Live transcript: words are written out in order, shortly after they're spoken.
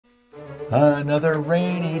Another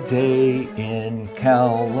rainy day in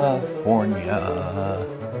California.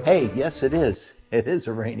 Hey, yes, it is. It is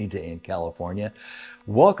a rainy day in California.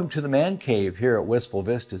 Welcome to the Man Cave here at Wistful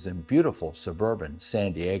Vistas in beautiful suburban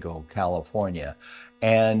San Diego, California.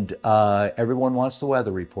 And everyone wants the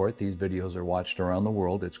weather report. These videos are watched around the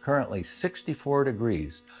world. It's currently 64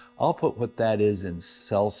 degrees. I'll put what that is in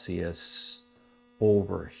Celsius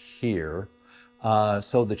over here.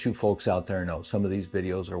 So that you folks out there know some of these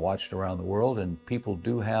videos are watched around the world, and people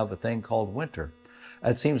do have a thing called winter.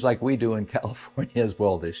 It seems like we do in California as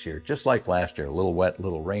well this year, just like last year, a little wet, a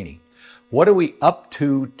little rainy. What are we up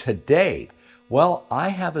to today? Well, I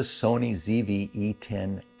have a Sony ZV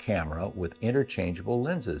E10 camera with interchangeable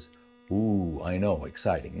lenses. Ooh, I know,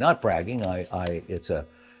 exciting. Not bragging,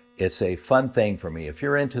 it's a fun thing for me. If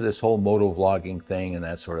you're into this whole moto vlogging thing and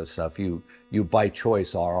that sort of stuff, you by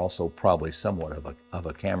choice are also probably somewhat of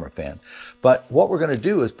a camera fan. But what we're going to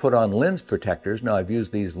do is put on lens protectors. Now, I've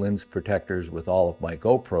used these lens protectors with all of my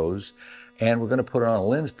GoPros, and we're going to put on a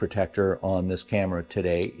lens protector on this camera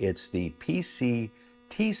today. It's the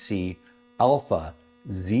PCTC Alpha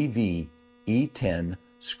ZV E10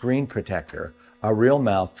 screen protector. A real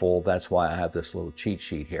mouthful. That's why I have this little cheat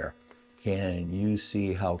sheet here. Can you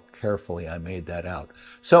see how carefully I made that out?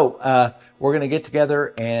 So we're going to get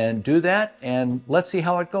together and do that, and let's see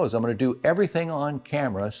how it goes. I'm going to do everything on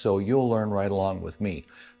camera, so you'll learn right along with me.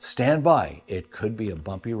 Stand by. It could be a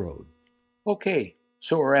bumpy road. Okay,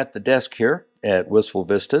 so we're at the desk here at Wistful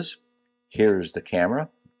Vistas. Here's the camera.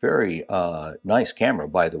 Very nice camera,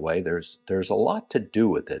 by the way. There's a lot to do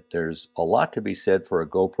with it. There's a lot to be said for a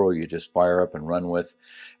GoPro you just fire up and run with.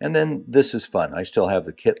 And then this is fun. I still have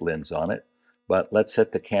the kit lens on it, but let's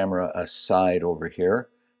set the camera aside over here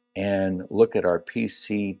and look at our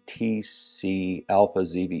PCTC Alpha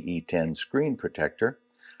ZV-E10 screen protector.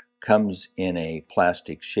 Comes in a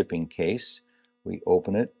plastic shipping case. We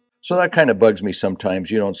open it. So that kind of bugs me sometimes.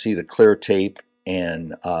 You don't see the clear tape,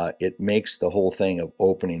 and it makes the whole thing of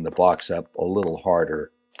opening the box up a little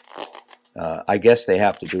harder. I guess they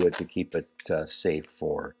have to do it to keep it safe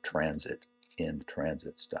for transit, in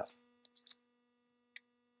transit stuff.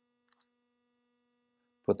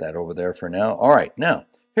 Put that over there for now. All right, now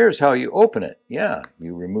here's how you open it. Yeah,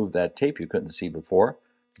 you remove that tape you couldn't see before.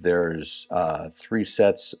 There's 3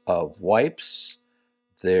 sets of wipes.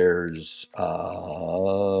 There's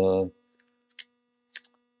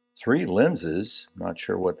 3 lenses, not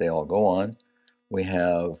sure what they all go on. We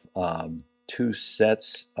have 2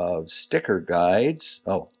 sets of sticker guides.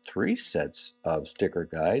 Oh, 3 sets of sticker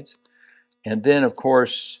guides. And then, of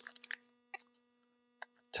course,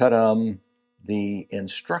 ta-da, the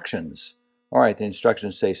instructions. All right, the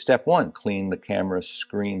instructions say, step 1, clean the camera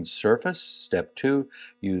screen surface. Step 2,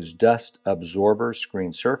 use dust absorber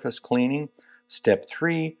screen surface cleaning. Step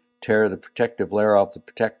 3, tear the protective layer off the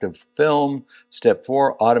protective film. Step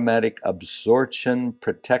 4, automatic absorption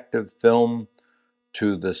protective film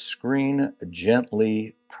to the screen,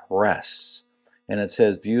 gently press. And it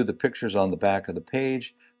says view the pictures on the back of the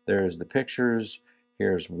page. There's the pictures.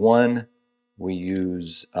 Here's 1. We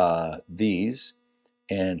use these.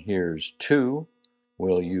 And here's 2.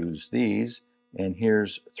 We'll use these. And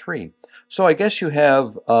here's 3. So I guess you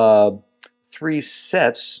have 3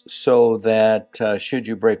 sets so that should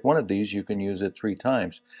you break one of these, you can use it 3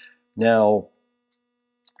 times. Now,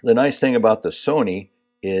 the nice thing about the Sony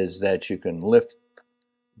is that you can lift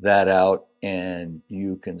that out and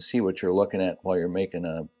you can see what you're looking at while you're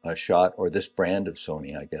making a shot, or this brand of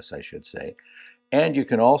Sony, I guess I should say. And you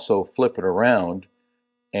can also flip it around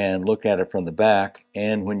and look at it from the back,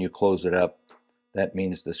 and when you close it up, that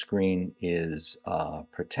means the screen is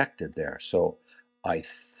protected there. So I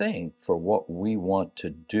think for what we want to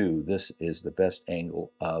do, this is the best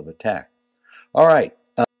angle of attack. All right,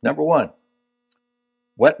 number 1,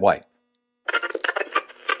 wet wipe.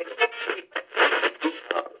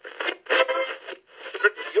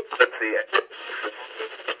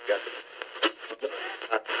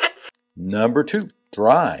 Number 2,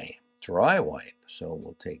 dry wipe. So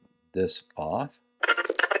we'll take this off.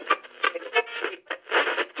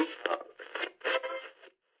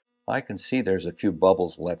 I can see there's a few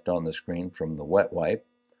bubbles left on the screen from the wet wipe,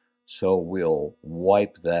 so we'll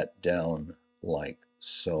wipe that down like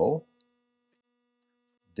so.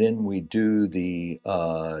 Then we do the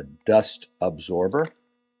dust absorber.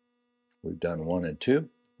 We've done 1 and 2.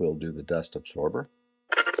 We'll do the dust absorber.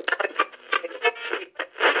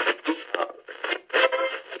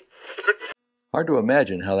 Hard to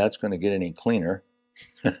imagine how that's going to get any cleaner.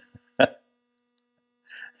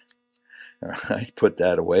 All right, put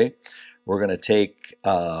that away. We're going to take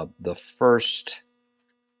the first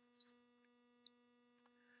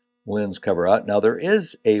lens cover out. Now there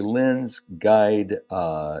is a lens guide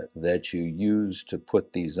that you use to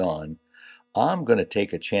put these on. I'm going to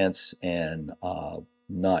take a chance and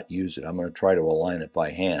not use it. I'm going to try to align it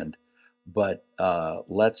by hand. But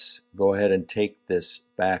let's go ahead and take this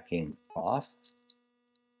backing off.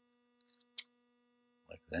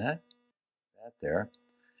 Like that. That there.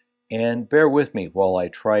 And bear with me while I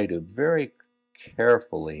try to very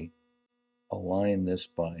carefully align this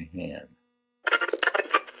by hand.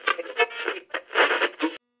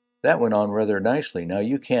 That went on rather nicely. Now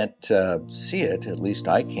you can't see it, at least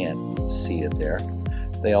I can't see it there.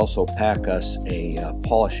 They also pack us a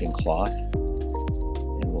polishing cloth,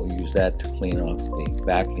 and we'll use that to clean off the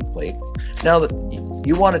backing plate. Now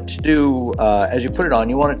you want it to do, as you put it on,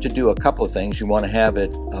 you want it to do a couple of things. You want to have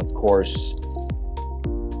it, of course,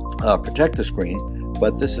 protect the screen,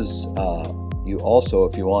 but this is, you also,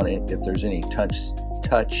 if you want it, if there's any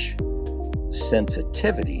touch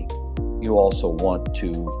sensitivity, you also want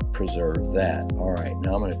to preserve that. All right,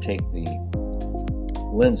 now I'm going to take the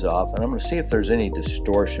lens off and I'm going to see if there's any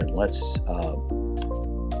distortion. Let's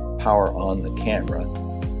power on the camera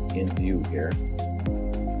in view here.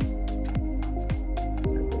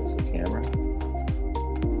 There goes the camera.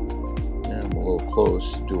 And I'm a little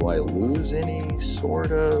close. Do I lose any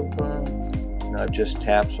sort of... no, I've just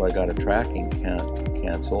tapped, so I got a tracking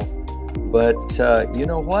cancel. But you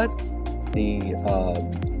know what? The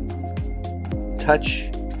touch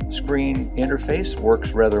screen interface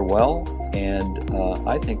works rather well, and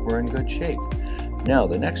I think we're in good shape. Now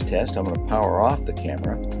the next test, I'm going to power off the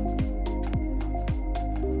camera.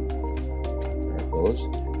 There it goes.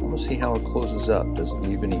 I'm going to see how it closes up. Does it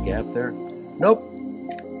leave any gap there? Nope.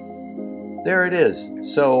 There it is.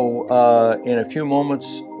 So in a few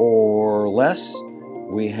moments or less,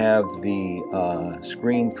 we have the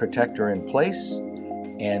screen protector in place,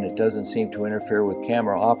 and it doesn't seem to interfere with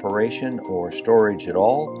camera operation or storage at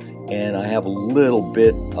all. And I have a little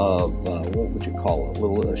bit of, what would you call it, a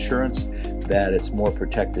little assurance that it's more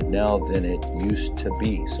protected now than it used to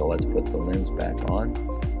be. So let's put the lens back on,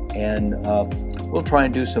 and we'll try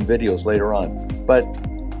and do some videos later on. But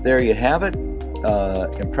there you have it.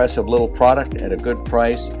 Impressive little product at a good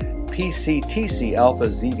price. PCTC Alpha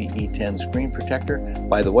ZV E10 screen protector.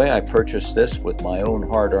 By the way, I purchased this with my own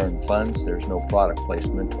hard-earned funds. There's no product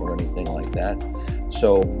placement or anything like that.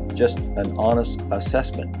 So just an honest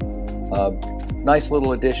assessment. Nice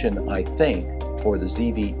little addition, I think, for the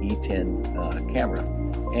ZV E10 camera.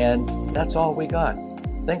 And that's all we got.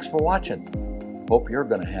 Thanks for watching. Hope you're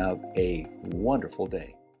going to have a wonderful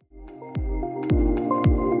day.